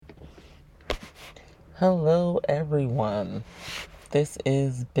Hello, everyone. This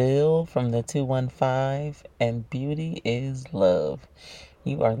is Bill from the 215, and beauty is love.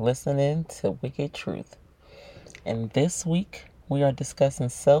 You are listening to Wicked Truth. And this week, we are discussing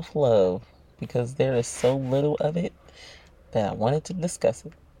self love because there is so little of it that I wanted to discuss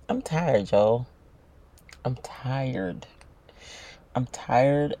it. I'm tired, y'all. I'm tired. I'm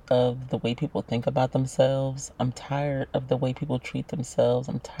tired of the way people think about themselves. I'm tired of the way people treat themselves.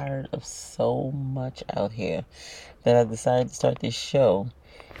 I'm tired of so much out here that I decided to start this show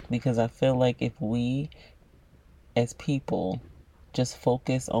because I feel like if we as people just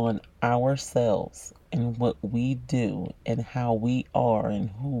focus on ourselves and what we do and how we are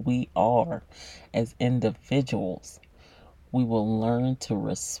and who we are as individuals, we will learn to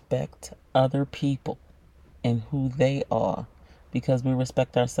respect other people and who they are because we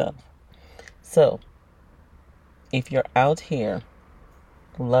respect ourselves. So, if you're out here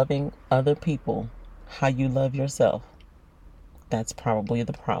loving other people how you love yourself, that's probably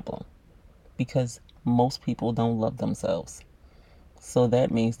the problem because most people don't love themselves. So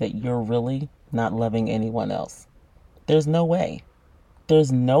that means that you're really not loving anyone else. There's no way.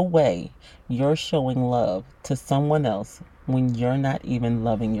 There's no way you're showing love to someone else when you're not even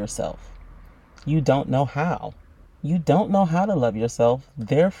loving yourself. You don't know how. You don't know how to love yourself.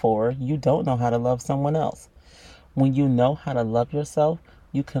 Therefore, you don't know how to love someone else. When you know how to love yourself,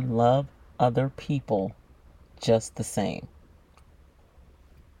 you can love other people just the same.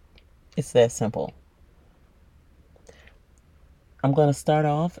 It's that simple. I'm going to start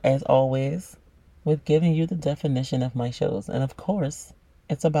off, as always, with giving you the definition of my shows. And of course,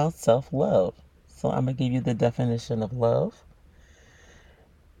 it's about self love. So I'm going to give you the definition of love.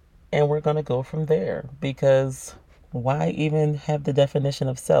 And we're going to go from there. Because why even have the definition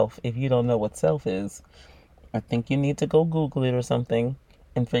of self if you don't know what self is? I think you need to go Google it or something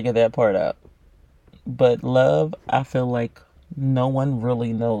and figure that part out. But love, I feel like no one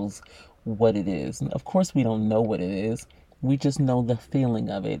really knows what it is. Of course, we don't know what it is. We just know the feeling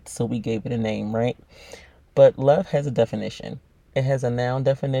of it. So we gave it a name, right? But love has a definition. It has a noun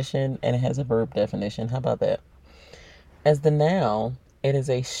definition and it has a verb definition. How about that? As the noun, it is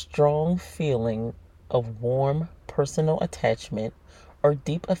a strong feeling of warm personal attachment or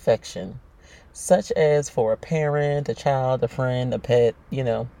deep affection, such as for a parent, a child, a friend, a pet,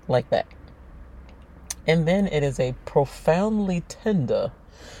 like that. And then it is a profoundly tender,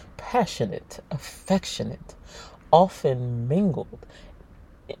 passionate, affectionate, often mingled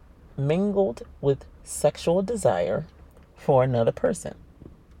with sexual desire for another person.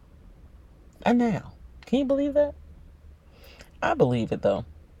 And now, can you believe that? I believe it though.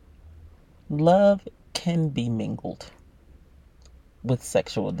 Love can be mingled with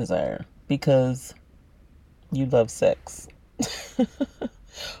sexual desire because you love sex,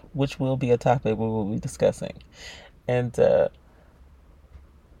 which will be a topic we will be discussing. And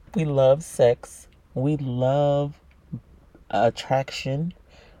we love sex. We love attraction,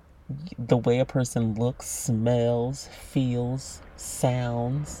 the way a person looks, smells, feels,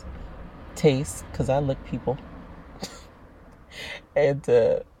 sounds, tastes, because I lick people. and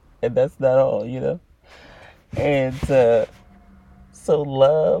and that's not all. And so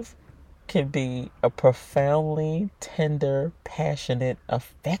love can be a profoundly tender, passionate,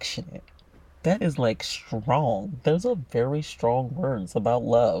 affectionate. That is like strong. Those are very strong words about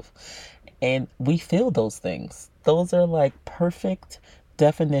love. And we feel those things. Those are like perfect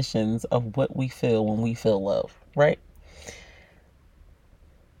definitions of what we feel when we feel love, right?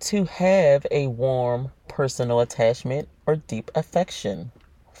 To have a warm personal attachment or deep affection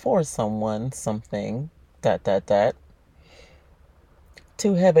for someone, something, dot, dot, dot.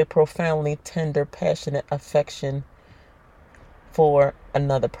 To have a profoundly tender, passionate affection for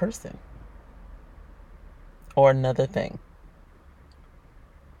another person or another thing.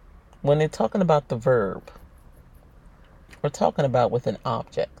 When they're talking about the verb, we're talking about with an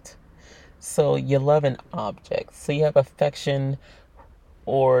object. So you love an object. So you have affection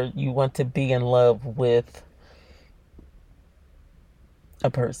or you want to be in love with a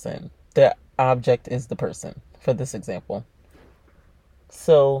person. The object is the person for this example.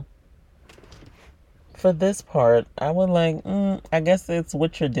 So for this part, I would like, I guess it's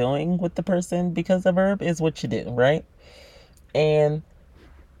what you're doing with the person because the verb is what you do, right? And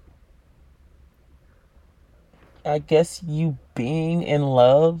I guess you being in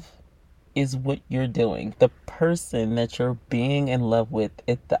love is what you're doing. The person that you're being in love with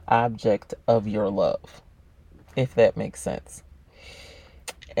is the object of your love, if that makes sense.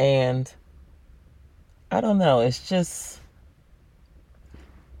 And I don't know, it's just,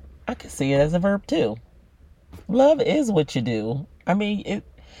 I can see it as a verb too. Love is what you do. I mean,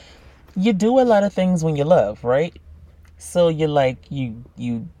 You do a lot of things when you love, right? So you're like you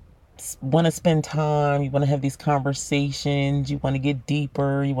want to spend time, you want to have these conversations, you want to get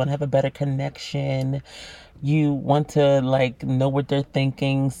deeper, you want to have a better connection, you want to like know what they're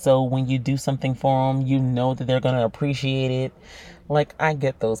thinking, so when you do something for them, you know that they're going to appreciate it. Like, I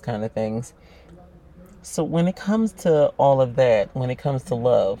get those kind of things. So when it comes to all of that, when it comes to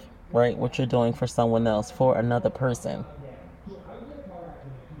love, right, what you're doing for someone else, for another person,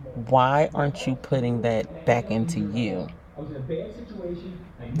 why aren't you putting that back into you? I was in a bad situation.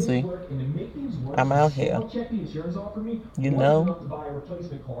 I missed See, work, and to make things worse, I'm the out small here. check the insurance offered me You wasn't know, enough to buy a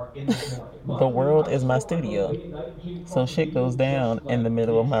replacement car in this market. the Luckily, world I was is my home. I worked studio. late at night and came So across a shit goes video just down in like the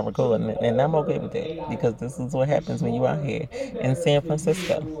middle of my this. So recording, you've and all I'm heard okay of with it AI because this helpers. is what They're happens when you out smaller here and in better San than humans and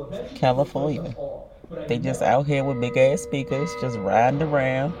Francisco, will eventually replace us California. all. But I They just never out here with big ass speakers, just riding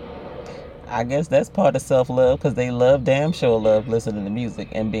around. I guess that's part of self love because they love, damn sure love listening to music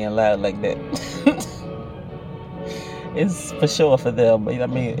and being loud like that. It's for sure for them. I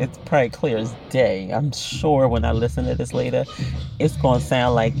mean, it's probably clear as day. I'm sure when I listen to this later, it's gonna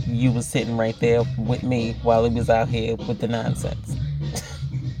sound like you was sitting right there with me while he was out here with the nonsense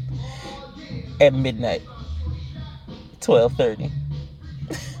at midnight, 12:30.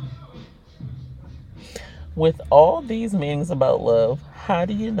 With all these meanings about love, how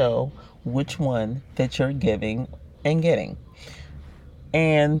do you know which one that you're giving and getting?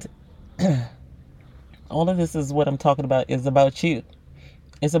 And all of this is what I'm talking about is about you.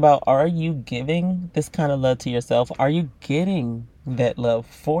 It's about, are you giving this kind of love to yourself? Are you getting that love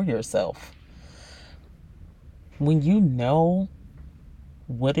for yourself? When you know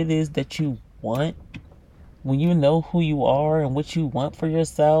what it is that you want, when you know who you are and what you want for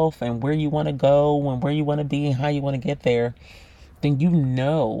yourself and where you want to go and where you want to be and how you want to get there, then you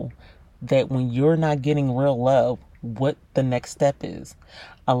know that when you're not getting real love, what the next step is.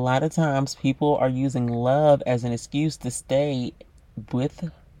 A lot of times people are using love as an excuse to stay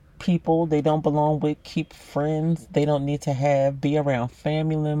with people they don't belong with, keep friends they don't need to have, be around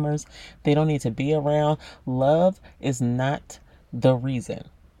family members they don't need to be around. Love is not the reason.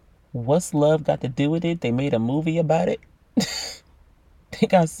 What's love got to do with it? They made a movie about it. They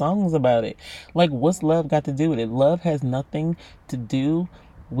got songs about it. Like, what's love got to do with it? Love has nothing to do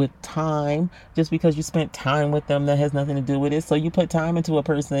with time. Just because you spent time with them, that has nothing to do with it. So you put time into a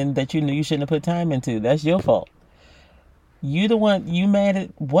person that you knew you shouldn't have put time into. That's your fault. You the one, you mad at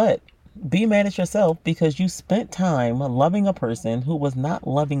what? Be mad at yourself because you spent time loving a person who was not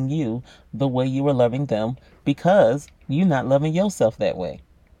loving you the way you were loving them because you not loving yourself that way.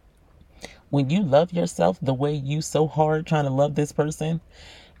 When you love yourself the way you so hard trying to love this person,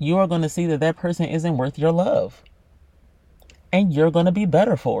 you are going to see that that person isn't worth your love. And you're going to be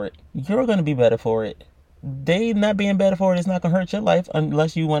better for it. You're going to be better for it. They not being better for it is not going to hurt your life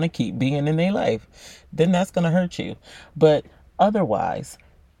unless you want to keep being in their life. Then that's going to hurt you. But otherwise,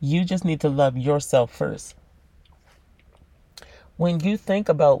 you just need to love yourself first. When you think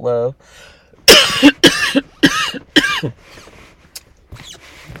about love,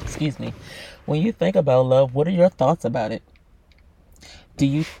 excuse me, when you think about love, what are your thoughts about it? Do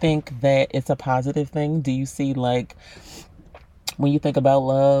you think that it's a positive thing? Do you see, like, when you think about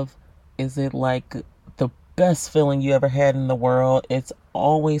love, is it like the best feeling you ever had in the world? It's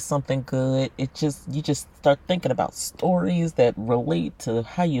always something good. It just, you just start thinking about stories that relate to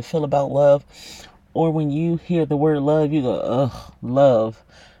how you feel about love. Or when you hear the word love, you go, ugh, love.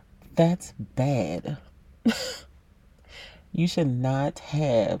 That's bad. You should not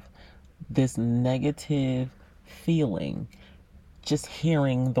have this negative feeling just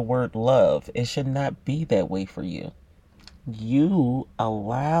hearing the word love. It should not be that way for you. You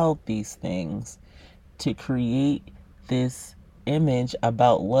allowed these things to create this image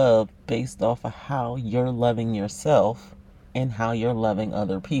about love based off of how you're loving yourself and how you're loving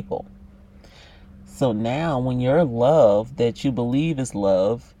other people. So now, when your love that you believe is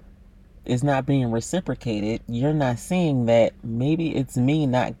love is not being reciprocated, you're not seeing that maybe it's me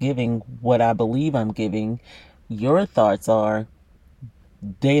not giving what I believe I'm giving. Your thoughts are,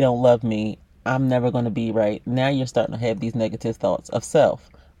 they don't love me. I'm never going to be right. Now you're starting to have these negative thoughts of self,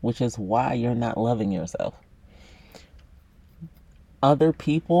 which is why you're not loving yourself. Other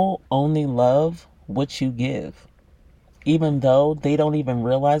people only love what you give. Even though they don't even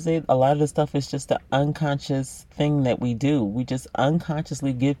realize it, a lot of the stuff is just an unconscious thing that we do. We just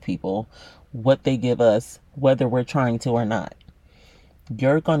unconsciously give people what they give us, whether we're trying to or not.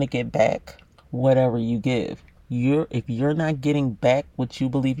 You're going to get back whatever you give. If you're not getting back what you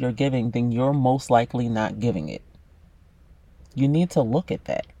believe you're giving, then you're most likely not giving it. You need to look at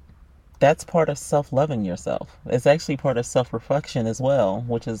that. That's part of self-loving yourself. It's actually part of self-reflection as well,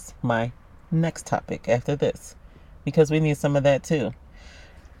 which is my next topic after this, because we need some of that too.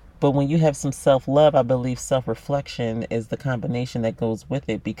 But when you have some self-love, I believe self-reflection is the combination that goes with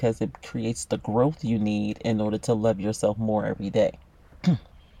it, because it creates the growth you need in order to love yourself more every day.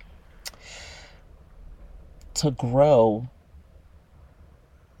 To grow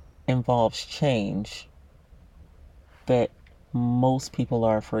involves change that most people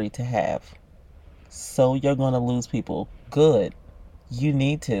are afraid to have. So you're going to lose people. Good. You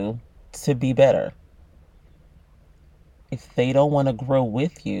need to be better. If they don't want to grow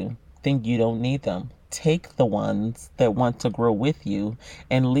with you, then you don't need them. Take the ones that want to grow with you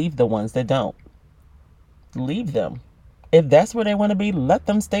and leave the ones that don't. Leave them. If that's where they want to be, let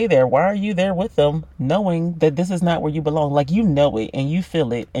them stay there. Why are you there with them knowing that this is not where you belong? Like, you know it and you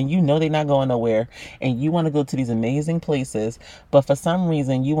feel it and you know they're not going nowhere, and you want to go to these amazing places, but for some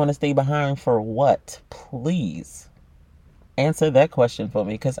reason you want to stay behind for what? Please answer that question for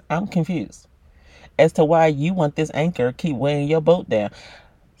me, because I'm confused as to why you want this anchor keep weighing your boat down.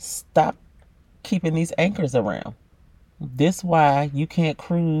 Stop keeping these anchors around. This why you can't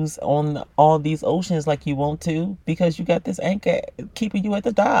cruise on all these oceans like you want to, because you got this anchor keeping you at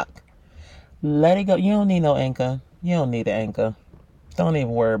the dock. Let it go. You don't need no anchor. You don't need an anchor. Don't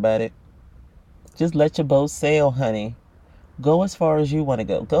even worry about it. Just let your boat sail, honey. Go as far as you want to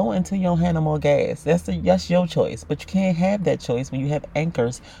go. Go until you don't have no more gas. That's your choice. But you can't have that choice when you have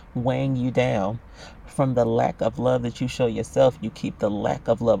anchors weighing you down. From the lack of love that you show yourself, you keep the lack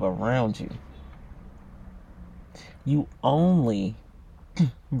of love around you. You only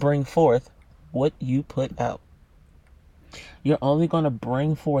bring forth what you put out. You're only going to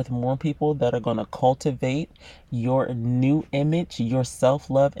bring forth more people that are going to cultivate your new image, your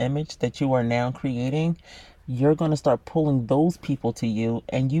self love image that you are now creating. You're going to start pulling those people to you,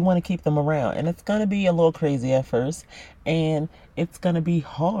 and you want to keep them around. And it's going to be a little crazy at first, and it's going to be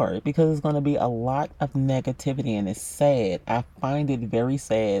hard because it's going to be a lot of negativity, and it's sad. I find it very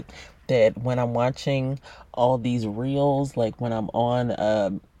sad that when I'm watching all these reels, like when I'm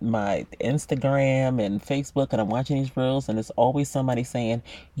on my Instagram and Facebook and I'm watching these reels, and it's always somebody saying,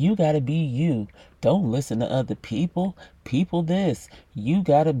 you got to be you. Don't listen to other people. People this. You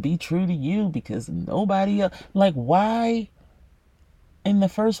got to be true to you because nobody else. Like, why in the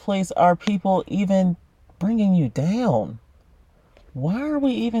first place are people even bringing you down? Why are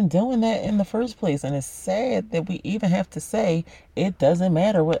we even doing that in the first place? And it's sad that we even have to say it doesn't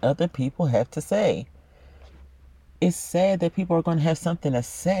matter what other people have to say. It's sad that people are going to have something to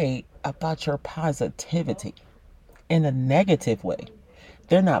say about your positivity in a negative way.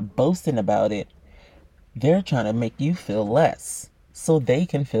 They're not boasting about it. They're trying to make you feel less so they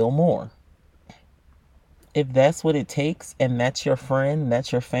can feel more. If that's what it takes, and that's your friend,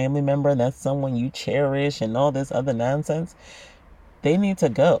 that's your family member, that's someone you cherish, and all this other nonsense, they need to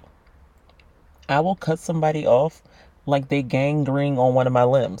go. I will cut somebody off like they gangrene on one of my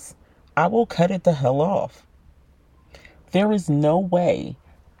limbs. I will cut it the hell off. There is no way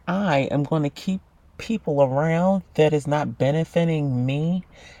I am going to keep people around that is not benefiting me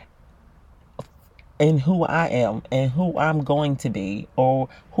and who I am and who I'm going to be or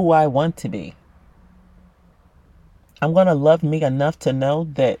who I want to be. I'm going to love me enough to know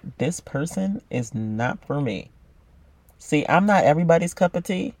that this person is not for me. See, I'm not everybody's cup of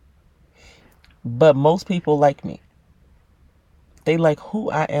tea, but most people like me. They like who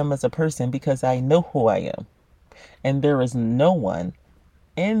I am as a person because I know who I am. And there is no one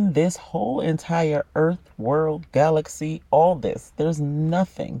in this whole entire earth, world, galaxy, all this, there's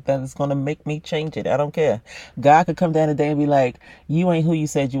nothing that is going to make me change it. I don't care. God could come down today and be like, you ain't who you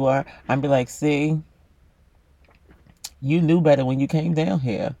said you are. I'd be like, see, you knew better when you came down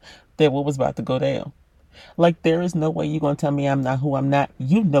here that what was about to go down. Like, there is no way you're going to tell me I'm not who I'm not.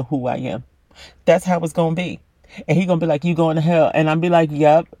 You know who I am. That's how it's going to be. And he going to be like, you going to hell. And I'm be like,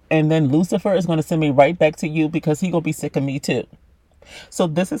 yep. And then Lucifer is going to send me right back to you because he going to be sick of me too. So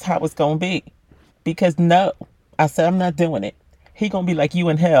this is how it's going to be. Because no, I said I'm not doing it. He going to be like, you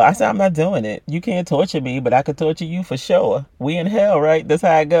in hell. I said, I'm not doing it. You can't torture me, but I could torture you for sure. We in hell, right? That's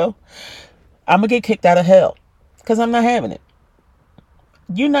how I go. I'm going to get kicked out of hell because I'm not having it.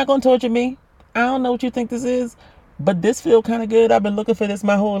 You're not going to torture me. I don't know what you think this is, but this feel kind of good. I've been looking for this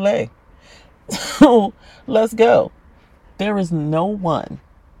my whole life. So let's go. There is no one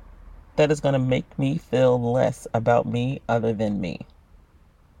that is going to make me feel less about me other than me.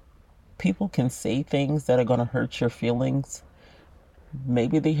 People can say things that are going to hurt your feelings.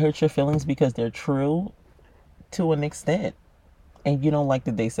 Maybe they hurt your feelings because they're true to an extent, and you don't like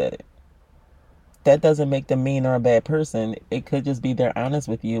that they said it. That doesn't make them mean or a bad person. It could just be they're honest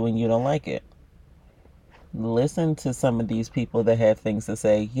with you and you don't like it. Listen to some of these people that have things to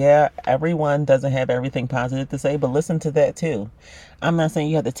say. Yeah, everyone doesn't have everything positive to say, but listen to that too. I'm not saying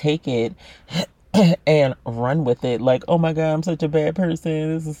you have to take it and run with it like, oh my God, I'm such a bad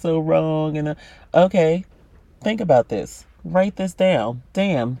person. This is so wrong. And okay, think about this. Write this down.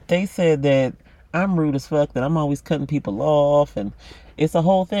 Damn, they said that I'm rude as fuck, that I'm always cutting people off, and it's a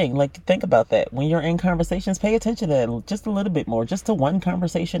whole thing. Like, think about that. When you're in conversations, pay attention to that just a little bit more, just to one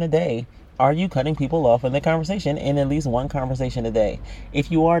conversation a day. Are you cutting people off in the conversation in at least one conversation a day?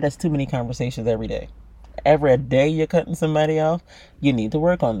 If you are, that's too many conversations every day. Every day you're cutting somebody off, you need to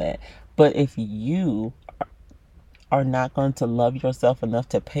work on that. But if you are not going to love yourself enough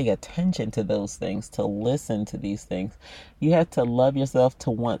to pay attention to those things, to listen to these things. You have to love yourself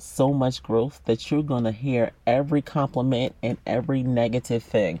to want so much growth that you're going to hear every compliment and every negative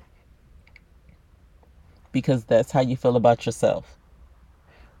thing because that's how you feel about yourself.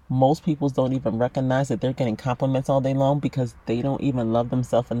 Most people don't even recognize that they're getting compliments all day long because they don't even love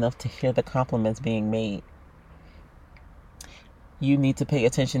themselves enough to hear the compliments being made. You need to pay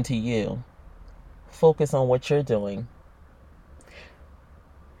attention to you. Focus on what you're doing.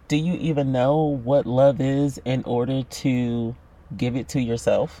 Do you even know what love is in order to give it to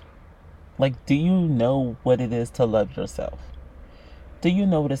yourself? Like, do you know what it is to love yourself? Do you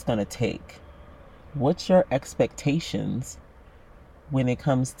know what it's going to take? What's your expectations when it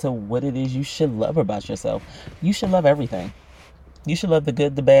comes to what it is you should love about yourself? You should love everything. You should love the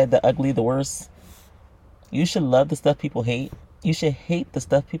good, the bad, the ugly, the worst. You should love the stuff people hate. You should hate the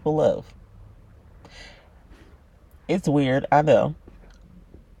stuff people love. It's weird, I know.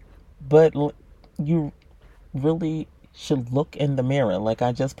 But you really should look in the mirror. Like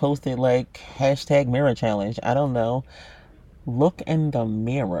I just posted, like, hashtag mirror challenge. I don't know. Look in the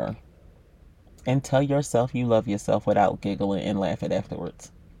mirror and tell yourself you love yourself without giggling and laughing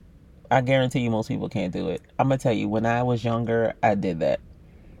afterwards. I guarantee you most people can't do it. I'm going to tell you, when I was younger, I did that.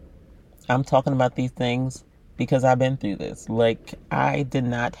 I'm talking about these things because I've been through this. Like, I did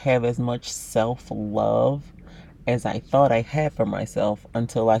not have as much self love as I thought I had for myself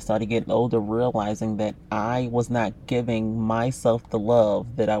until I started getting older, realizing that I was not giving myself the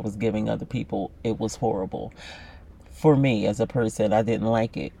love that I was giving other people. It was horrible. For me as a person, I didn't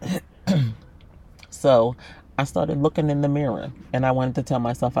like it. So I started looking in the mirror and I wanted to tell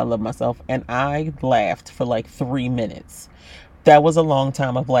myself I love myself. And I laughed for like 3 minutes. That was a long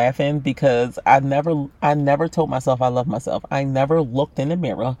time of laughing because I never told myself I love myself. I never looked in the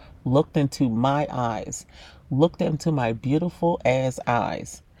mirror, looked into my eyes, looked into my beautiful ass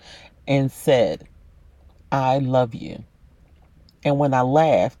eyes and said, I love you. And when I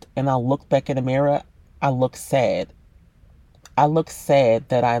laughed and I looked back in the mirror, I looked sad. I looked sad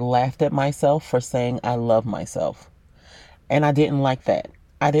that I laughed at myself for saying I love myself. And I didn't like that.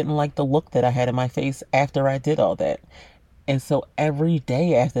 I didn't like the look that I had in my face after I did all that. And so every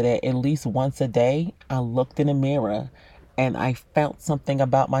day after that, at least once a day, I looked in the mirror and I felt something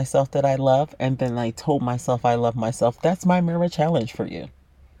about myself that I love. And then I told myself I love myself. That's my mirror challenge for you.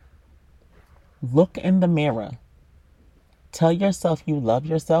 Look in the mirror. Tell yourself you love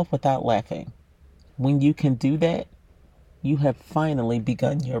yourself without laughing. When you can do that, you have finally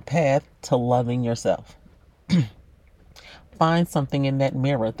begun your path to loving yourself. Find something in that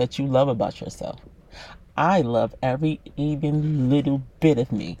mirror that you love about yourself. I love every even little bit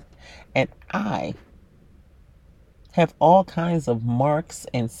of me. And I have all kinds of marks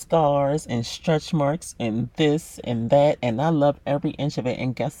and scars and stretch marks and this and that. And I love every inch of it.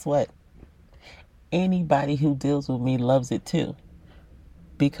 And guess what? Anybody who deals with me loves it too.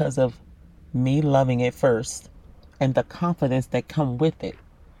 Because of me loving it first and the confidence that come with it.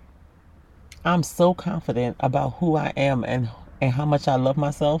 I'm so confident about who I am and how much I love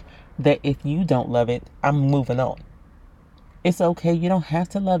myself that if you don't love it, I'm moving on. It's okay. You don't have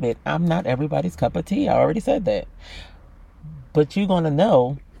to love it. I'm not everybody's cup of tea. I already said that. But you're going to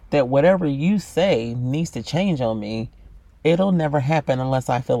know that whatever you say needs to change on me. It'll never happen unless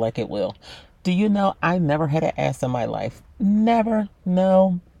I feel like it will. Do you know I never had an ass in my life? Never.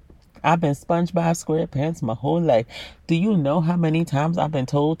 No. I've been SpongeBob SquarePants my whole life. Do you know how many times I've been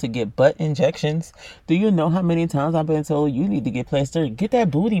told to get butt injections? Do you know how many times I've been told you need to get plastic? Get that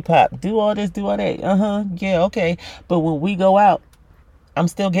booty pop. Do all this, do all that. Yeah, okay. But when we go out, I'm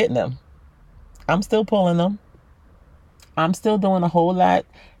still getting them. I'm still pulling them. I'm still doing a whole lot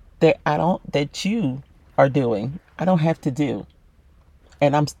that you are doing. I don't have to do.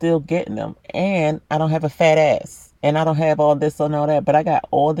 And I'm still getting them. And I don't have a fat ass. And I don't have all this and all that. But I got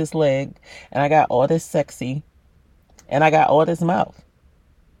all this leg. And I got all this sexy. And I got all this mouth.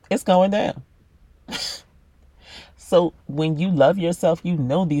 It's going down. So when you love yourself, you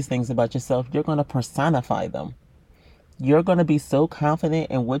know these things about yourself. You're going to personify them. You're going to be so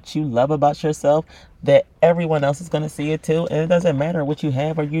confident in what you love about yourself that everyone else is going to see it too. And it doesn't matter what you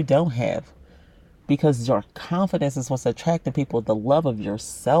have or you don't have, because your confidence is what's attracting people. The love of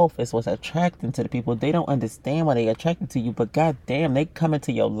yourself is what's attracting to the people. They don't understand why they attracted to you, but goddamn, they come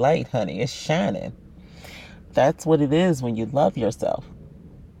into your light, honey. It's shining. That's what it is when you love yourself.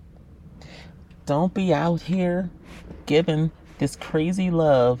 Don't be out here giving this crazy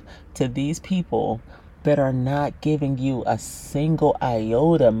love to these people that are not giving you a single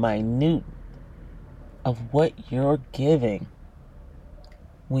iota minute of what you're giving.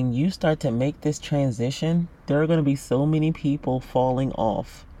 When you start to make this transition, there are going to be so many people falling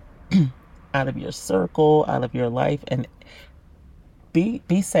off out of your circle, out of your life, and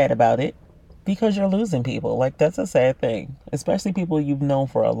be sad about it, because you're losing people. Like, that's a sad thing, especially people you've known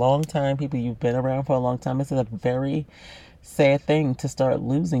for a long time, people you've been around for a long time. It's a very sad thing to start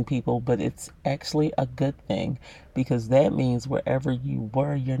losing people, but it's actually a good thing, because that means wherever you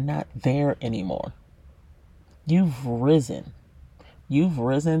were, you're not there anymore. You've risen. You've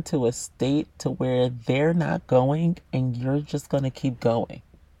risen to a state to where they're not going and you're just going to keep going.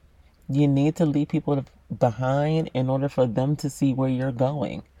 You need to leave people behind in order for them to see where you're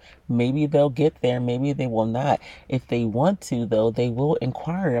going. Maybe they'll get there, maybe they will not. If they want to, though, they will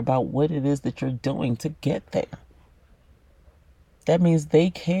inquire about what it is that you're doing to get there. That means they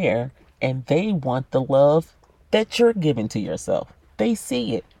care and they want the love that you're giving to yourself. They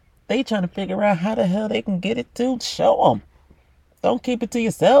see it. They trying to figure out how the hell they can get it to. Show them. Don't keep it to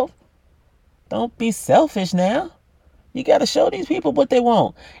yourself. Don't be selfish now. You got to show these people what they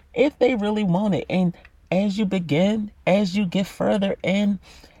want if they really want it. And as you begin, as you get further in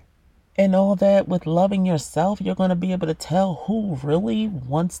and all that with loving yourself, you're going to be able to tell who really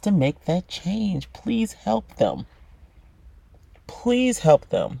wants to make that change. Please help them. Please help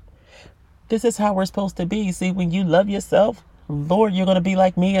them. This is how we're supposed to be. See, when you love yourself, Lord, you're going to be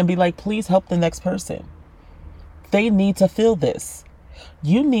like me and be like, please help the next person. They need to feel this.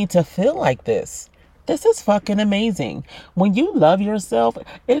 You need to feel like this. This is fucking amazing. When you love yourself,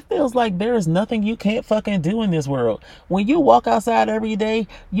 it feels like there is nothing you can't fucking do in this world. When you walk outside every day,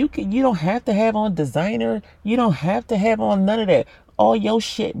 you don't have to have on designer. You don't have to have on none of that. All your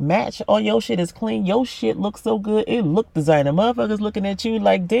shit match. All your shit is clean. Your shit looks so good. It look designer. Motherfuckers looking at you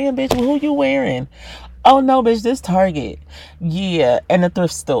like, damn, bitch, who you wearing? Oh no, bitch, this Target. Yeah, and a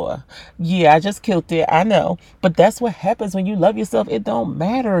thrift store. Yeah, I just killed it. I know. But that's what happens when you love yourself. It don't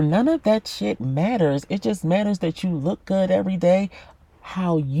matter. None of that shit matters. It just matters that you look good every day,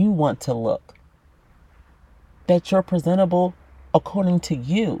 how you want to look. That you're presentable according to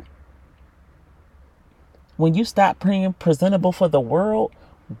you. When you stop being presentable for the world,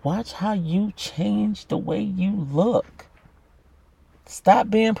 watch how you change the way you look. Stop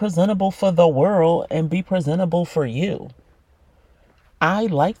being presentable for the world and be presentable for you. I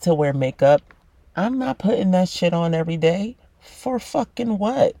like to wear makeup. I'm not putting that shit on every day. For fucking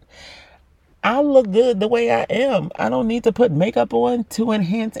what? I look good the way I am. I don't need to put makeup on to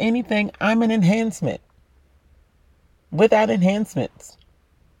enhance anything. I'm an enhancement without enhancements.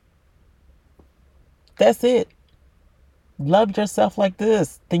 That's it. Love yourself like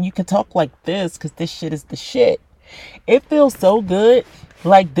this. Then you can talk like this, because this shit is the shit. It feels so good.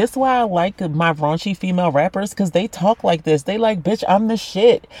 Like, this why I like my raunchy female rappers, because they talk like this. They like, bitch, I'm the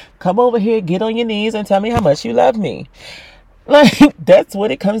shit. Come over here, get on your knees and tell me how much you love me. Like, that's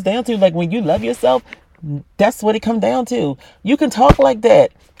what it comes down to. Like, when you love yourself, that's what it comes down to. You can talk like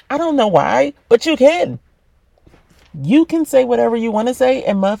that. I don't know why, but you can. You can say whatever you want to say,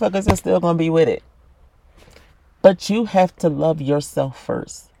 and motherfuckers are still going to be with it. But you have to love yourself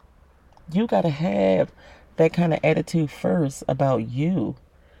first. You got to have that kind of attitude first about you.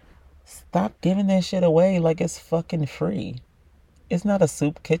 Stop giving that shit away like it's fucking free. It's not a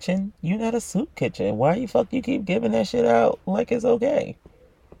soup kitchen. You're not a soup kitchen. Why you keep giving that shit out like it's okay?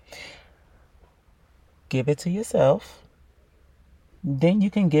 Give it to yourself. Then you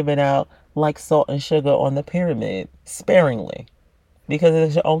can give it out like salt and sugar on the pyramid, sparingly. Because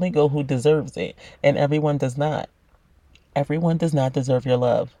it should only go who deserves it. And everyone does not. Everyone does not deserve your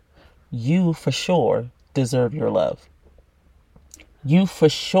love. You for sure deserve your love. You for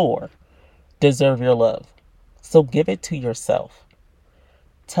sure deserve your love. So give it to yourself.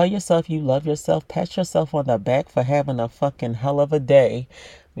 Tell yourself you love yourself. Pat yourself on the back for having a fucking hell of a day.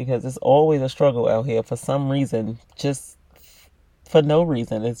 Because it's always a struggle out here for some reason. Just for no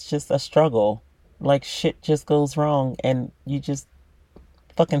reason. It's just a struggle. Like, shit just goes wrong and you just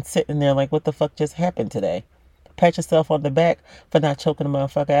fucking sitting there like, what the fuck just happened today? Pat yourself on the back for not choking the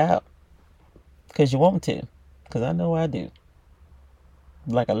motherfucker out. Because you want to. Because I know I do.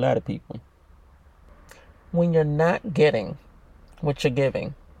 Like a lot of people. When you're not getting what you're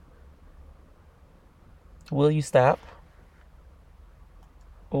giving, will you stop?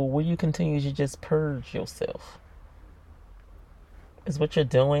 Or will you continue to just purge yourself? Is what you're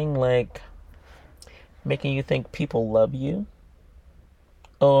doing like making you think people love you?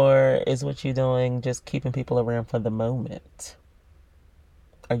 Or is what you're doing just keeping people around for the moment?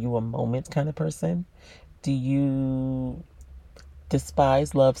 Are you a moment kind of person? Do you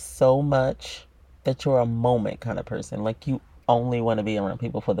despise love so much that you're a moment kind of person? Like you only want to be around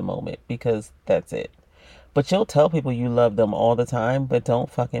people for the moment because that's it. But you'll tell people you love them all the time, but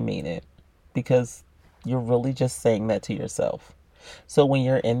don't fucking mean it because you're really just saying that to yourself. So when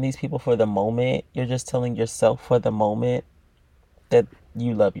you're in these people for the moment, you're just telling yourself for the moment that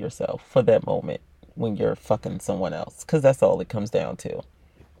you love yourself for that moment when you're fucking someone else. Because that's all it comes down to.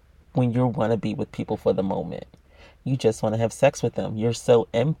 When you want to be with people for the moment, you just want to have sex with them. You're so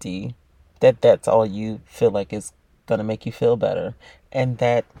empty that that's all you feel like is going to make you feel better. And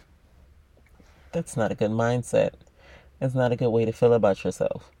that's not a good mindset. It's not a good way to feel about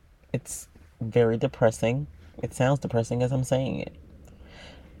yourself. It's very depressing. It sounds depressing as I'm saying it.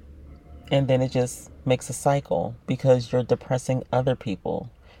 And then it just makes a cycle because you're depressing other people.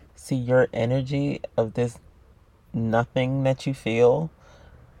 See, your energy of this nothing that you feel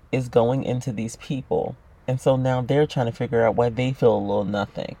is going into these people. And so now they're trying to figure out why they feel a little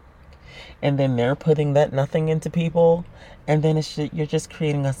nothing. And then they're putting that nothing into people. And then you're just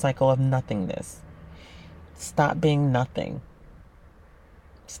creating a cycle of nothingness. Stop being nothing.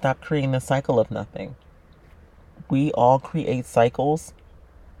 Stop creating a cycle of nothing. We all create cycles,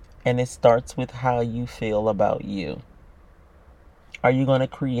 and it starts with how you feel about you. Are you going to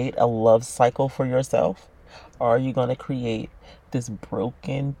create a love cycle for yourself? Or are you going to create this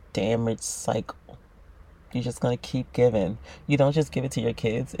broken, damaged cycle? You're just going to keep giving. You don't just give it to your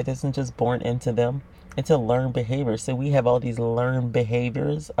kids. It isn't just born into them. It's a learned behavior. So we have all these learned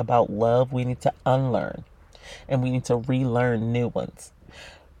behaviors about love we need to unlearn. And we need to relearn new ones.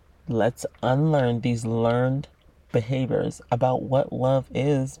 Let's unlearn these learned behaviors about what love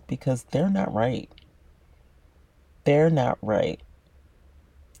is because they're not right. They're not right.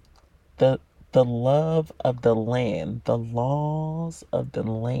 The the love of the land, the laws of the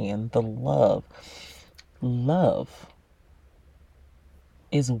land, the love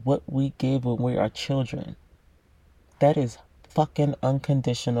is what we give when we are children. That is fucking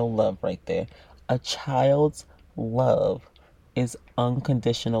unconditional love right there. A child's love is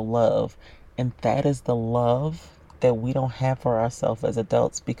unconditional love. And that is the love that we don't have for ourselves as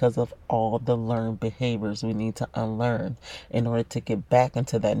adults because of all the learned behaviors we need to unlearn in order to get back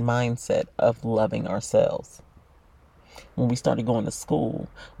into that mindset of loving ourselves. When we started going to school,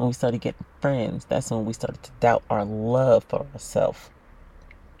 when we started getting friends, that's when we started to doubt our love for ourselves.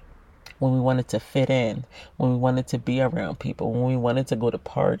 When we wanted to fit in, when we wanted to be around people, when we wanted to go to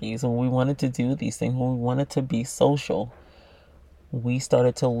parties, when we wanted to do these things, when we wanted to be social, we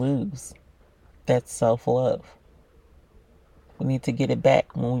started to lose that self-love. We need to get it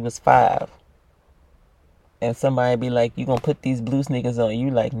back when we was 5. And somebody be like, you gonna put these blue sneakers on.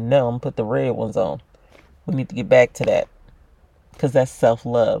 You like, no, I'm gonna put the red ones on. We need to get back to that. Because that's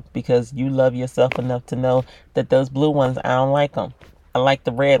self-love. Because you love yourself enough to know that those blue ones, I don't like them. I like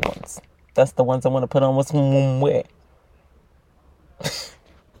the red ones. That's the ones I want to put on with wear.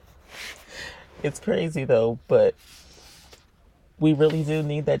 It's crazy though, but we really do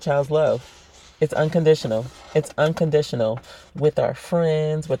need that child's love. It's unconditional. It's unconditional with our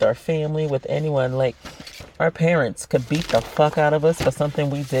friends, with our family, with anyone. Like, our parents could beat the fuck out of us for something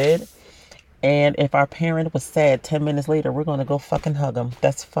we did. And if our parent was sad 10 minutes later, we're going to go fucking hug them.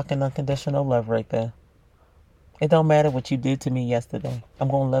 That's fucking unconditional love right there. It don't matter what you did to me yesterday. I'm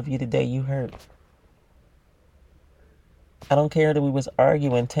going to love you the day you hurt. I don't care that we was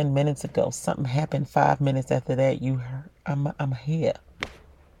arguing 10 minutes ago. Something happened 5 minutes after that. You hurt. I'm here.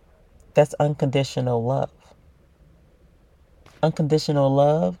 That's unconditional love. Unconditional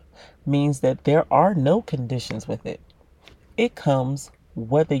love means that there are no conditions with it. It comes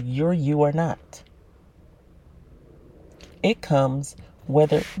whether you're you or not. It comes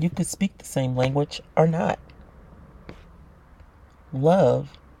whether you could speak the same language or not.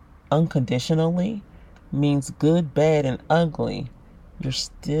 Love unconditionally means good, bad, and ugly. You're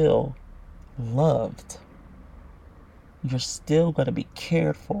still loved. You're still going to be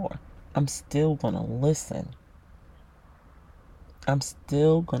cared for. I'm still going to listen. I'm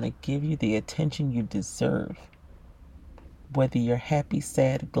still going to give you the attention you deserve. Whether you're happy,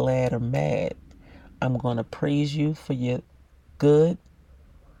 sad, glad, or mad, I'm going to praise you for your good,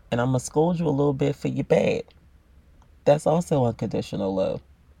 and I'm going to scold you a little bit for your bad. That's also unconditional love.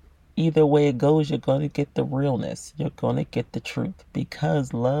 Either way it goes, you're going to get the realness. You're going to get the truth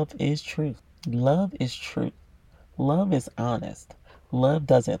because love is truth. Love is truth. Love is honest. Love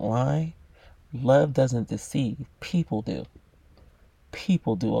doesn't lie. Love doesn't deceive. People do.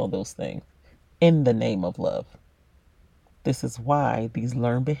 People do all those things in the name of love. This is why these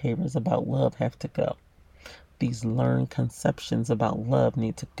learned behaviors about love have to go. These learned conceptions about love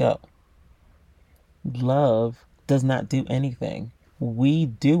need to go. Love does not do anything. We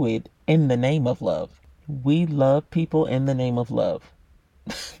do it in the name of love. We love people in the name of love.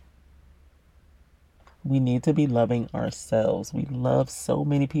 We need to be loving ourselves. We love so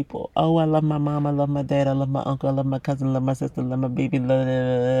many people. Oh, I love my mom. I love my dad. I love my uncle. I love my cousin. I love my sister. I love my baby. Blah,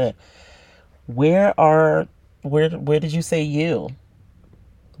 blah, blah. Where are where did you say you?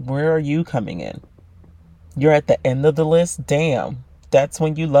 Where are you coming in? You're at the end of the list? Damn. That's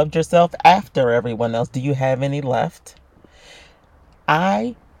when you loved yourself after everyone else. Do you have any left?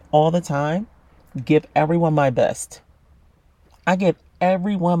 I, all the time, give everyone my best. I give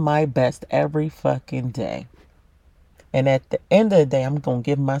everyone my best every fucking day. And at the end of the day, I'm going to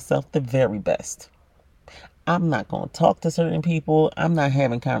give myself the very best. I'm not going to talk to certain people. I'm not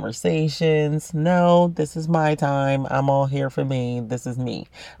having conversations. No, this is my time. I'm all here for me. This is me.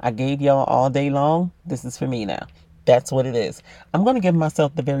 I gave y'all all day long. This is for me now. That's what it is. I'm going to give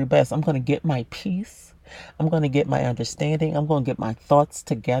myself the very best. I'm going to get my peace. I'm going to get my understanding. I'm going to get my thoughts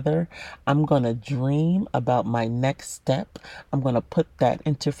together. I'm going to dream about my next step. I'm going to put that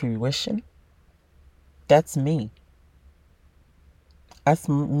into fruition. That's me. That's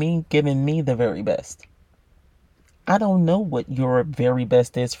me giving me the very best. I don't know what your very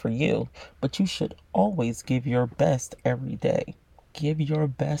best is for you, but you should always give your best every day. Give your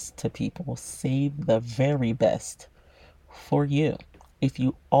best to people. Save the very best for you. If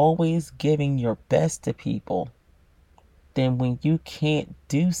you always giving your best to people, then when you can't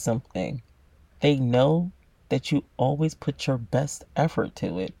do something, they know that you always put your best effort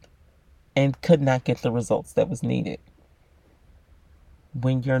to it and could not get the results that was needed.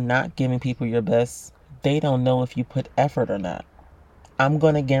 When you're not giving people your best, they don't know if you put effort or not. I'm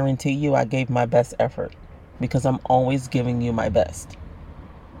going to guarantee you I gave my best effort because I'm always giving you my best.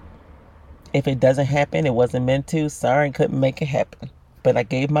 If it doesn't happen, it wasn't meant to. Sorry, couldn't make it happen. But I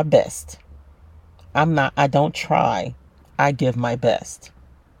gave my best. I don't try. I give my best.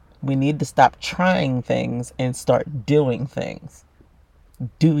 We need to stop trying things and start doing things.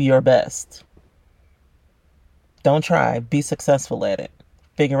 Do your best. Don't try. Be successful at it.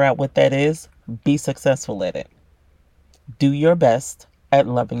 Figure out what that is. Be successful at it. Do your best at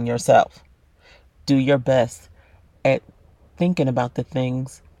loving yourself. Do your best at thinking about the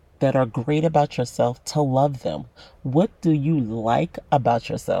things that are great about yourself to love them. What do you like about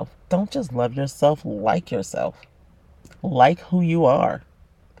yourself? Don't just love yourself, like yourself. Like who you are.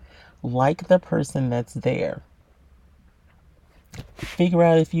 Like the person that's there. Figure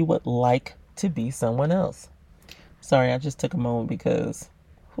out if you would like to be someone else. Sorry, I just took a moment because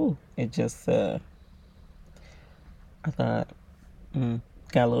it just I thought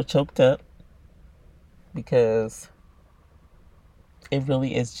got a little choked up because it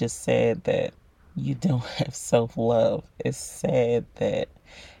really is just sad that you don't have self-love. It's sad that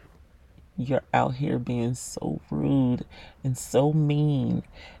you're out here being so rude and so mean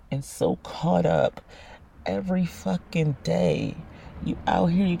and so caught up every fucking day. You out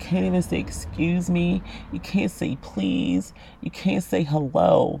here, you can't even say excuse me. You can't say please. You can't say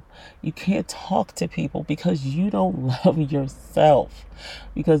hello. You can't talk to people because you don't love yourself.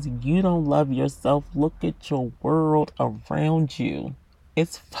 Because you don't love yourself, look at your world around you.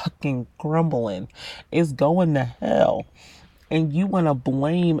 It's fucking crumbling. It's going to hell. And you want to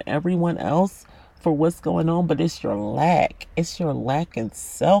blame everyone else for what's going on, but it's your lack. It's your lack in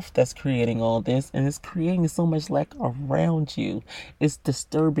self that's creating all this, and it's creating so much lack around you. It's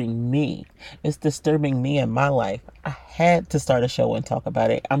disturbing me. It's disturbing me in my life. I had to start a show and talk about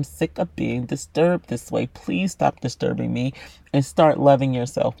it. I'm sick of being disturbed this way. Please stop disturbing me and start loving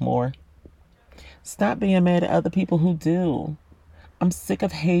yourself more. Stop being mad at other people who do. I'm sick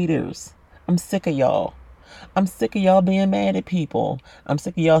of haters. I'm sick of y'all. I'm sick of y'all being mad at people. I'm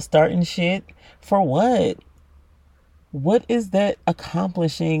sick of y'all starting shit. For what? What is that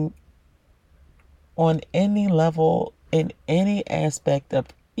accomplishing on any level, in any aspect of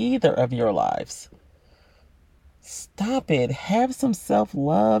either of your lives? Stop it. Have some self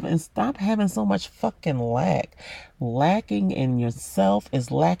love and stop having so much fucking lack. Lacking in yourself is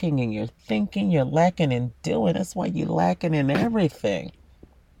lacking in your thinking. You're lacking in doing. That's why you're lacking in everything.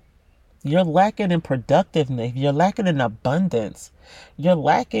 You're lacking in productiveness. You're lacking in abundance. You're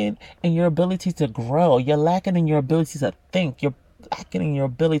lacking in your ability to grow. You're lacking in your ability to think. You're lacking in your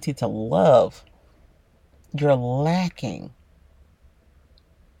ability to love. You're lacking.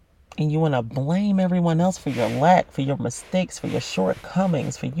 And you want to blame everyone else for your lack, for your mistakes, for your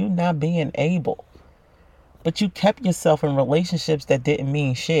shortcomings, for you not being able. But you kept yourself in relationships that didn't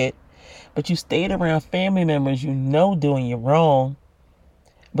mean shit. But you stayed around family members you know doing you wrong.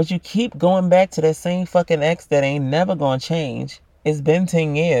 But you keep going back to that same fucking ex that ain't never gonna change. It's been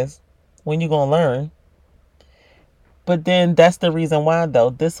 10 years. When you gonna learn? But then that's the reason why though.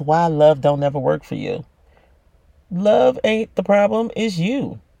 This why love don't ever work for you. Love ain't the problem, it's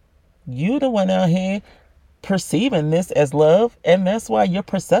you. You the one out here perceiving this as love, and that's why your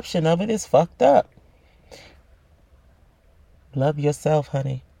perception of it is fucked up. Love yourself,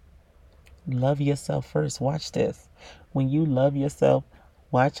 honey. Love yourself first. Watch this. When you love yourself,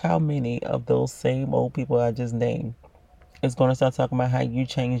 watch how many of those same old people I just named is going to start talking about how you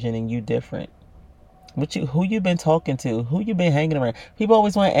changing and you different. Who you been talking to? Who you been hanging around? People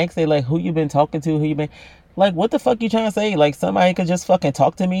always want to ask, they like, who you been talking to? Who you been, like, what the fuck you trying to say? Like, somebody could just fucking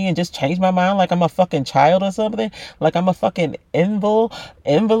talk to me and just change my mind like I'm a fucking child or something? Like I'm a fucking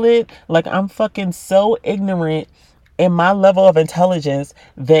invalid? Like I'm fucking so ignorant in my level of intelligence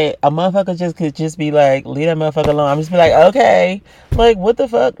that a motherfucker just could just be like, leave that motherfucker alone. I'm just be like, okay. Like, what the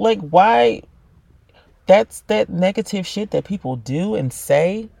fuck? Like, why? That's that negative shit that people do and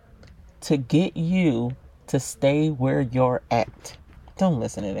say to get you to stay where you're at. Don't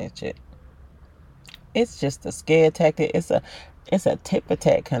listen to that shit. It's just a scare tactic. It's a tip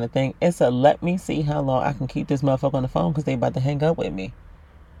attack kind of thing. It's a let me see how long I can keep this motherfucker on the phone because they about to hang up with me.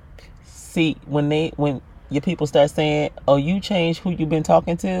 See, when your people start saying, "Oh, you changed who you been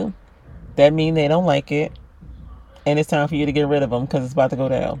talking to," that mean they don't like it, and it's time for you to get rid of them because it's about to go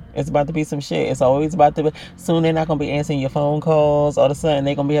down. It's about to be some shit. It's always about to be. Soon they're not gonna be answering your phone calls. All of a sudden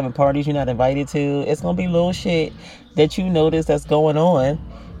they're gonna be having parties you're not invited to. It's gonna be little shit that you notice that's going on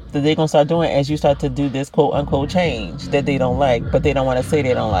that they're gonna start doing as you start to do this quote unquote change that they don't like, but they don't want to say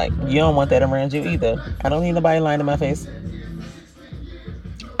they don't like. You don't want that around you either. I don't need nobody lying in my face.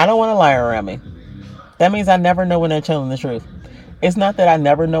 I don't want to lie around me. That means I never know when they're telling the truth. It's not that I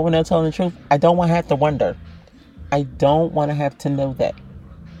never know when they're telling the truth. I don't want to have to wonder. I don't want to have to know that.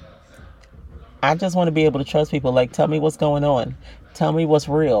 I just want to be able to trust people. Like, tell me what's going on. Tell me what's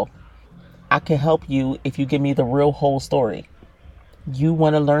real. I can help you if you give me the real whole story. You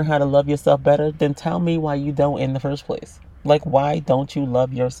want to learn how to love yourself better? Then tell me why you don't in the first place. Like, why don't you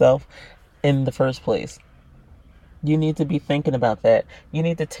love yourself in the first place? You need to be thinking about that. You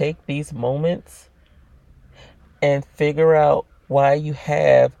need to take these moments and figure out why you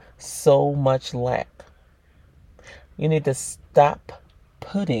have so much lack. You need to stop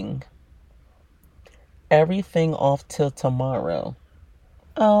putting everything off till tomorrow.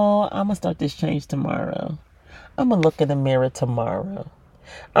 Oh, I'm gonna start this change tomorrow. I'm gonna look in the mirror tomorrow.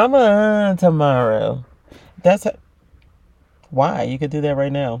 I'm gonna tomorrow. That's why you could do that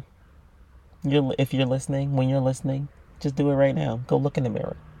right now. If you're listening, when you're listening, just do it right now. Go look in the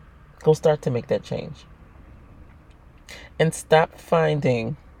mirror. Go start to make that change. And stop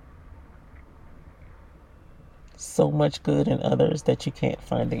finding so much good in others that you can't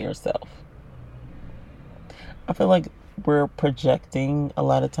find in yourself. I feel like we're projecting a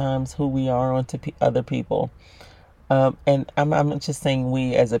lot of times who we are onto other people. And I'm just saying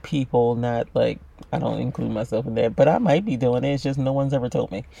we as a people, not like I don't include myself in that, but I might be doing it. It's just no one's ever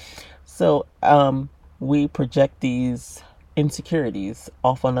told me. So we project these insecurities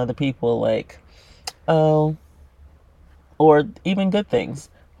off on other people, like, oh, or even good things.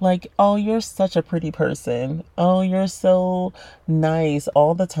 Like, oh, you're such a pretty person. Oh, you're so nice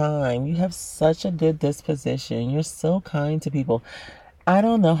all the time. You have such a good disposition. You're so kind to people. I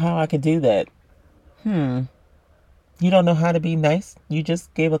don't know how I could do that. You don't know how to be nice? You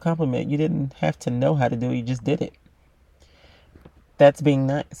just gave a compliment. You didn't have to know how to do it. You just did it. That's being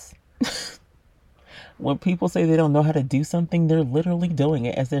nice. When people say they don't know how to do something, they're literally doing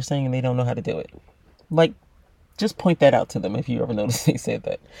it as they're saying they don't know how to do it. Like, just point that out to them if you ever notice they said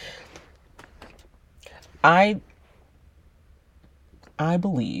that. I I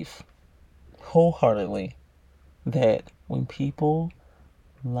believe wholeheartedly that when people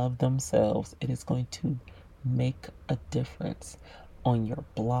love themselves, it is going to make a difference on your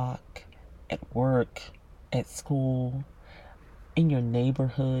block, at work, at school, in your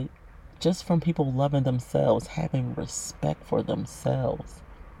neighborhood, just from people loving themselves, having respect for themselves,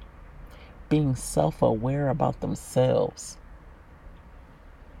 being self aware about themselves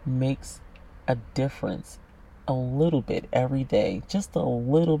makes a difference a little bit every day, just a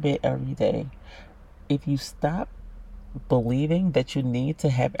little bit every day. If you stop believing that you need to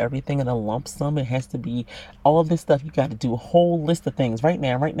have everything in a lump sum, it has to be all of this stuff, you got to do a whole list of things right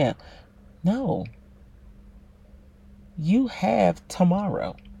now, right now. No, you have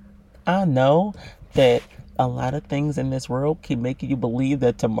tomorrow. I know that a lot of things in this world can make you believe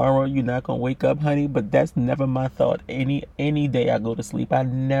that tomorrow you're not gonna wake up, honey, but that's never my thought. Any day I go to sleep, I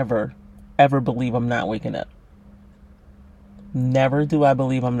never ever believe I'm not waking up. Never do I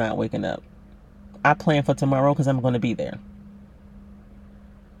believe I'm not waking up. I plan for tomorrow because I'm going to be there.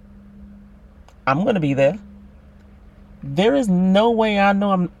 I'm going to be there. There is no way I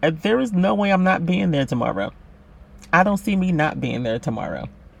know I'm. There is no way I'm not being there tomorrow. I don't see me not being there tomorrow.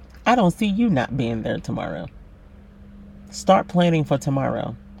 I don't see you not being there tomorrow. Start planning for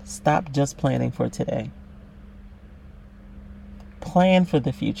tomorrow. Stop just planning for today. Plan for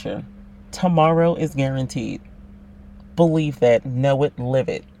the future. Tomorrow is guaranteed. Believe that, know it, live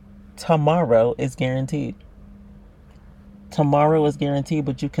it. Tomorrow is guaranteed. Tomorrow is guaranteed,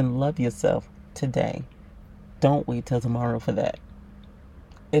 but you can love yourself today. Don't wait till tomorrow for that.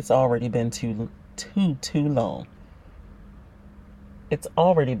 It's already been too long. It's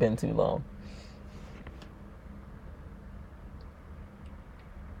already been too long.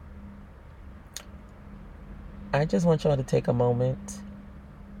 I just want y'all to take a moment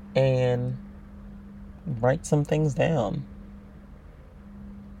and write some things down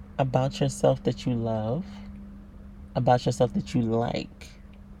about yourself that you love, about yourself that you like.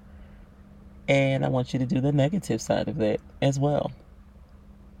 And I want you to do the negative side of it as well.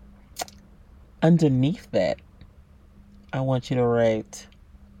 Underneath that, I want you to write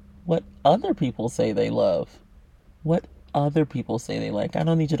what other people say they love, what other people say they like. I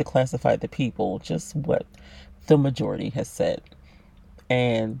don't need you to classify the people, just what the majority has said.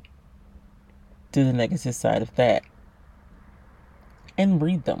 And do the negative side of that. And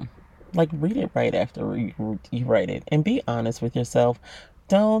read them. Like, read it right after you write it. And be honest with yourself.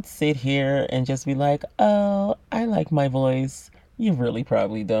 Don't sit here and just be like, oh, I like my voice. You really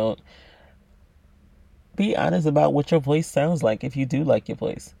probably don't. Be honest about what your voice sounds like if you do like your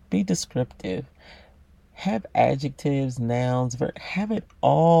voice. Be descriptive. Have adjectives, nouns, have it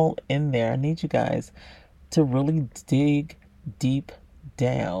all in there. I need you guys to really dig deep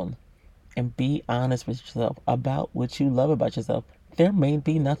down and be honest with yourself about what you love about yourself. There may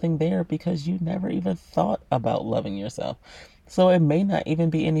be nothing there because you never even thought about loving yourself. So it may not even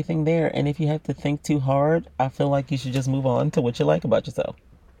be anything there. And if you have to think too hard, I feel like you should just move on to what you like about yourself.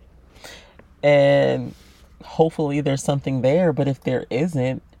 And hopefully there's something there. But if there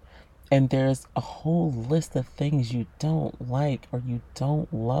isn't, and there's a whole list of things you don't like or you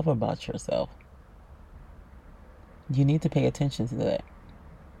don't love about yourself, you need to pay attention to that.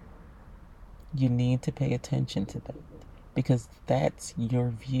 You need to pay attention to that because that's your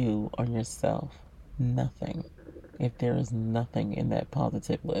view on yourself. Nothing. If there is nothing in that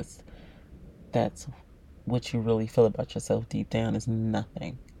positive list, that's what you really feel about yourself deep down is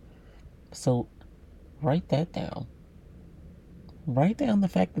nothing. So write that down. Write down the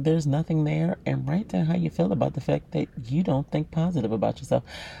fact that there's nothing there and write down how you feel about the fact that you don't think positive about yourself.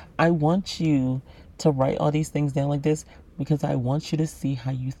 I want you to write all these things down like this because I want you to see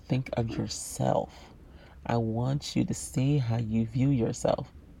how you think of yourself. I want you to see how you view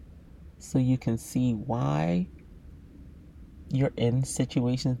yourself so you can see why you're in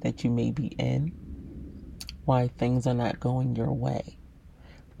situations that you may be in, why things are not going your way,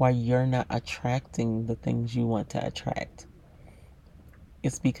 why you're not attracting the things you want to attract.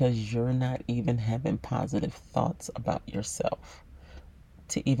 It's because you're not even having positive thoughts about yourself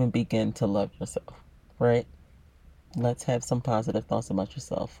to even begin to love yourself, right? Let's have some positive thoughts about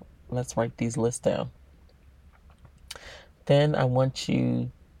yourself. Let's write these lists down. Then I want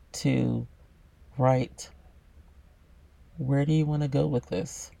you to write, where do you want to go with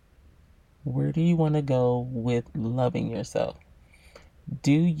this? Where do you want to go with loving yourself?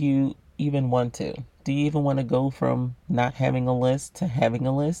 Do you even want to? Do you even want to go from not having a list to having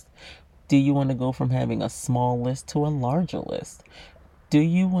a list? Do you want to go from having a small list to a larger list? Do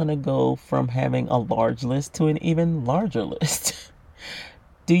you want to go from having a large list to an even larger list?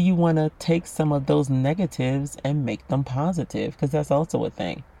 Do you want to take some of those negatives and make them positive? Because that's also a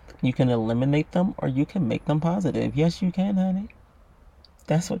thing. You can eliminate them or you can make them positive. Yes, you can, honey.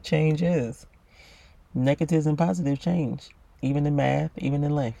 That's what change is. Negatives and positive change, even in math, even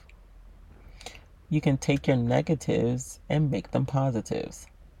in life. You can take your negatives and make them positives.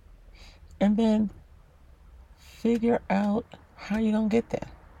 And then figure out how you're going to get there.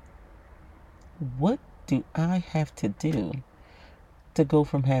 What do I have to do to go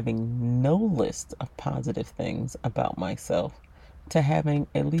from having no list of positive things about myself to having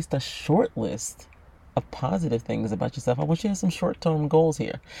at least a short list of positive things about yourself. I want you to have some short term goals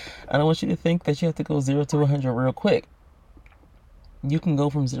here. I don't want you to think that you have to go 0 to 100 real quick. You can go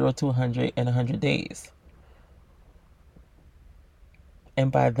from 0 to 100 in 100 days.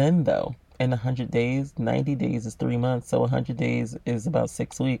 And by then, though, in 100 days, 90 days is 3 months. So 100 days is about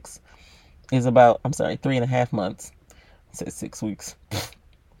 6 weeks. Is about, I'm sorry, 3.5 months. I said 6 weeks.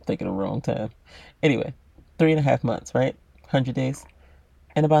 Thinking the wrong time. Anyway, 3.5 months, right? 100 days.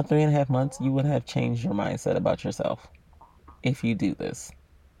 In about 3.5 months, you would have changed your mindset about yourself if you do this.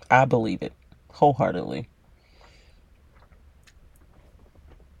 I believe it wholeheartedly.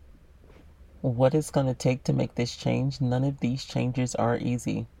 What it's going to take to make this change, none of these changes are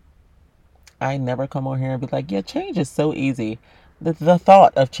easy. I never come on here and be like, yeah, change is so easy. The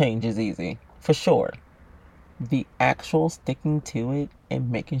thought of change is easy, for sure. The actual sticking to it and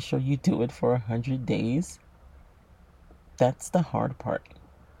making sure you do it for 100 days, that's the hard part.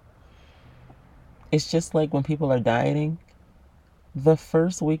 It's just like when people are dieting. The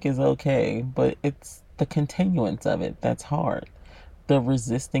first week is okay, but it's the continuance of it that's hard. The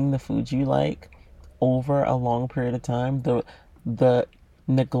resisting the foods you like over a long period of time, the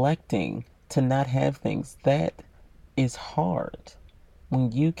neglecting to not have things, that is hard.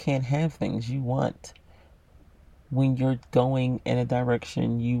 When you can't have things you want, when you're going in a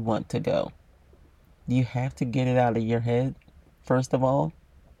direction you want to go, you have to get it out of your head, first of all,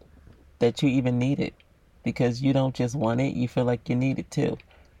 that you even need it. Because you don't just want it, you feel like you need it too.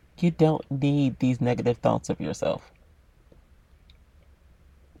 You don't need these negative thoughts of yourself.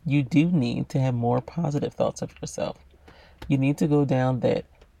 You do need to have more positive thoughts of yourself. You need to go down that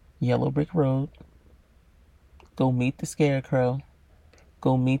yellow brick road, go meet the scarecrow,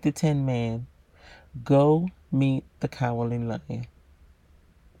 go meet the tin man, go meet the cowardly lion.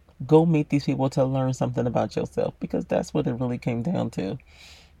 Go meet these people to learn something about yourself, because that's what it really came down to.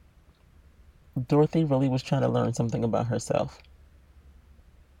 Dorothy really was trying to learn something about herself.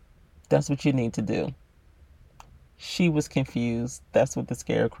 That's what you need to do. She was confused. That's what the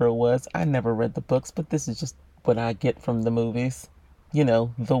scarecrow was. I never read the books, but this is just what I get from the movies.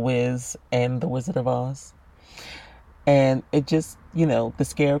 The Wiz and the Wizard of Oz. And it just, the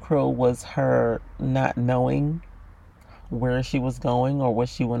scarecrow was her not knowing where she was going or what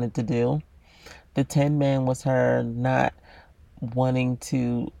she wanted to do. The Tin Man was her not wanting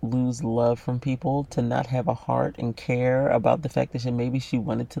to lose love from people, to not have a heart and care about the fact that maybe she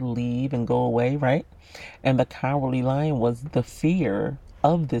wanted to leave and go away, right? And the cowardly lion was the fear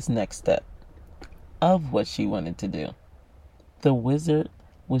of this next step, of what she wanted to do. The wizard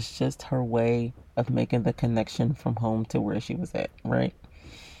was just her way of making the connection from home to where she was at, right?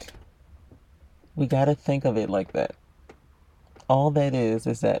 We got to think of it like that. All that is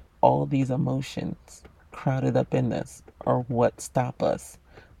that all these emotions crowded up in us are what stop us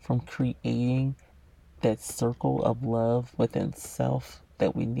from creating that circle of love within self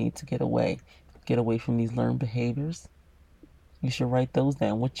that we need to get away. Get away from these learned behaviors. You should write those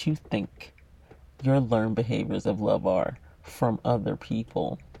down. What you think your learned behaviors of love are from other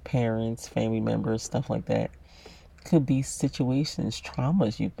people, parents, family members, stuff like that. Could be situations,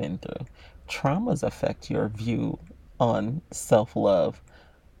 traumas you've been through. Traumas affect your view on self love.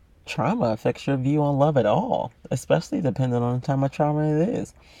 Trauma affects your view on love at all, especially depending on the type of trauma it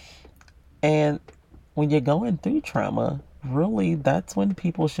is. And when you're going through trauma, really, that's when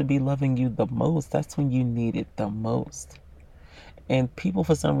people should be loving you the most. That's when you need it the most. And people,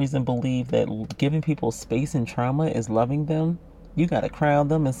 for some reason, believe that giving people space in trauma is loving them. You got to crown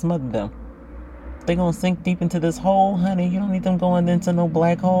them and smother them. They going to sink deep into this hole, honey. You don't need them going into no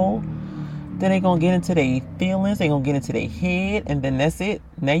black hole. Then they going to get into their feelings. They going to get into their head. And then that's it.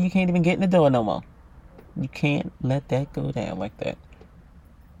 Now you can't even get in the door no more. You can't let that go down like that.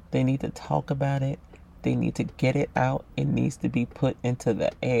 They need to talk about it. They need to get it out. It needs to be put into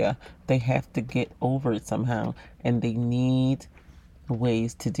the air. They have to get over it somehow. And they need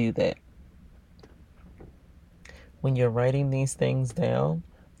ways to do that. When you're writing these things down,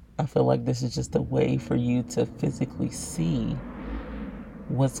 I feel like this is just a way for you to physically see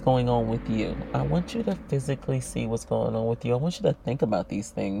what's going on with you. I want you to physically see what's going on with you. I want you to think about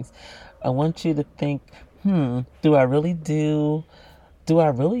these things. I want you to think, do I really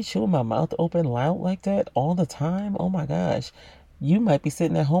chew my mouth open loud like that all the time? Oh my gosh. You might be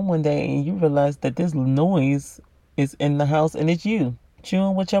sitting at home one day and you realize that this noise is in the house and it's you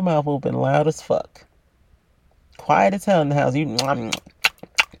chewing with your mouth open loud as fuck. Quiet as hell in the house. You,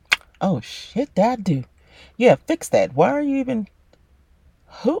 oh shit, that dude. Yeah, fix that. Why are you even,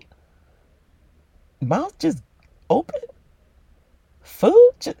 who? Mouth just open?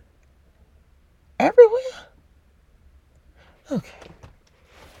 food just everywhere. Okay.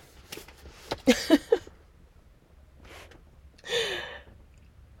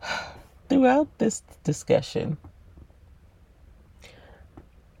 Throughout this discussion,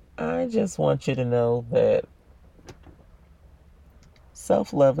 I just want you to know that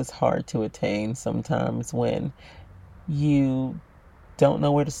self-love is hard to attain sometimes when you don't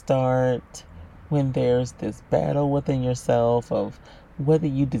know where to start, when there's this battle within yourself of whether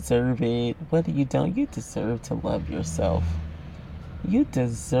you deserve it, whether you don't. You deserve to love yourself. You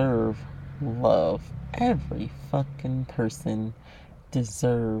deserve love. Every fucking person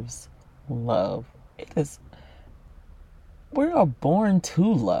deserves love. It is, we are born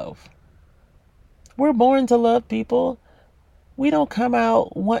to love. We're born to love people. We don't come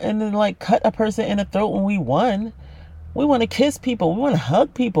out wanting to like cut a person in the throat when we won. We want to kiss people. We want to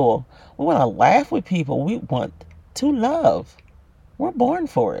hug people. We want to laugh with people. We want to love. We're born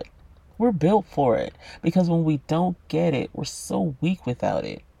for it. We're built for it. Because when we don't get it, we're so weak without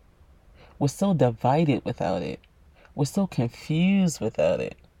it. We're so divided without it. We're so confused without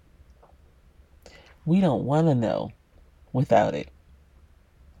it. We don't want to know without it.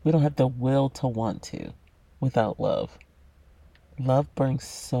 We don't have the will to want to without love. Love brings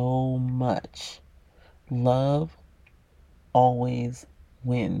so much. Love always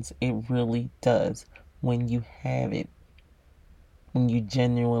wins. It really does when you have it. When you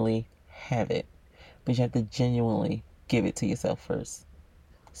genuinely have it. But you have to genuinely give it to yourself first.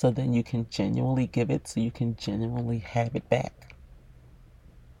 So then you can genuinely give it so you can genuinely have it back.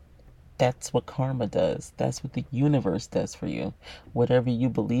 That's what karma does. That's what the universe does for you. Whatever you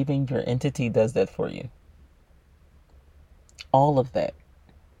believe in, your entity does that for you. All of that.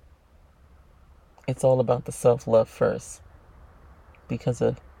 It's all about the self-love first. Because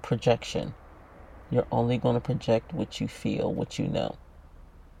of projection. You're only going to project what you feel, what you know.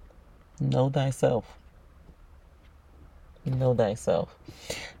 Know thyself. Know thyself.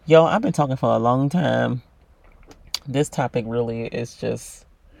 Yo, I've been talking for a long time. This topic really is just,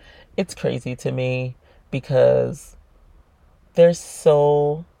 it's crazy to me because there's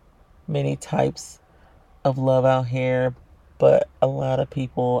so many types of love out here, but a lot of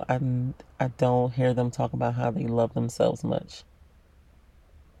people, I don't hear them talk about how they love themselves much.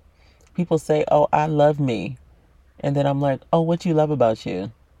 People say, oh, I love me. And then I'm like, oh, what you love about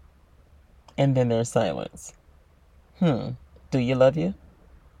you? And then there's silence. Do you love you?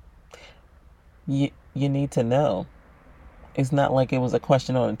 You need to know. It's not like it was a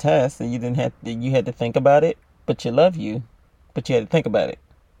question on a test and you had to think about it, but you love you, but you had to think about it.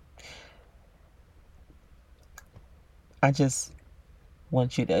 I just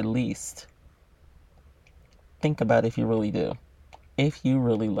want you to at least think about if you really do. If you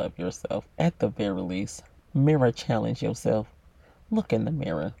really love yourself, at the very least, mirror challenge yourself. Look in the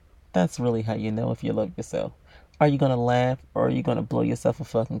mirror. That's really how you know if you love yourself. Are you going to laugh or are you going to blow yourself a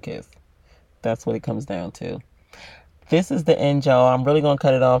fucking kiss? That's what it comes down to. This is the end, y'all. I'm really going to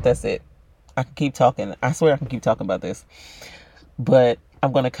cut it off. That's it. I can keep talking. I swear I can keep talking about this. But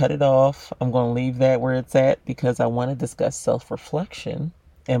I'm going to cut it off. I'm going to leave that where it's at because I want to discuss self-reflection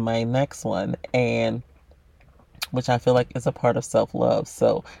in my next one, and which I feel like is a part of self-love.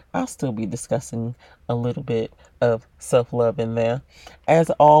 So I'll still be discussing a little bit of self-love in there. As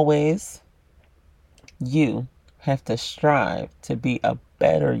always, you have to strive to be a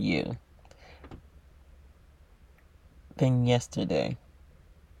better you than yesterday.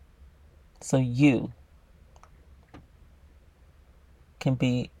 So you can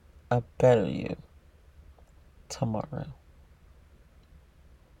be a better you tomorrow.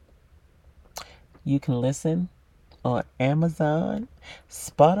 You can listen on Amazon,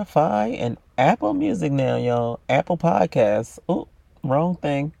 Spotify, and Apple Music now, y'all. Apple Podcasts. Oh, wrong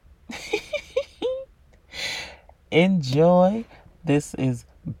thing. Enjoy. This is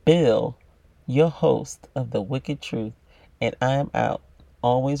Bill, your host of The Wicked Truth, and I am out.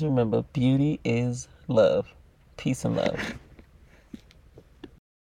 Always remember, beauty is love. Peace and love.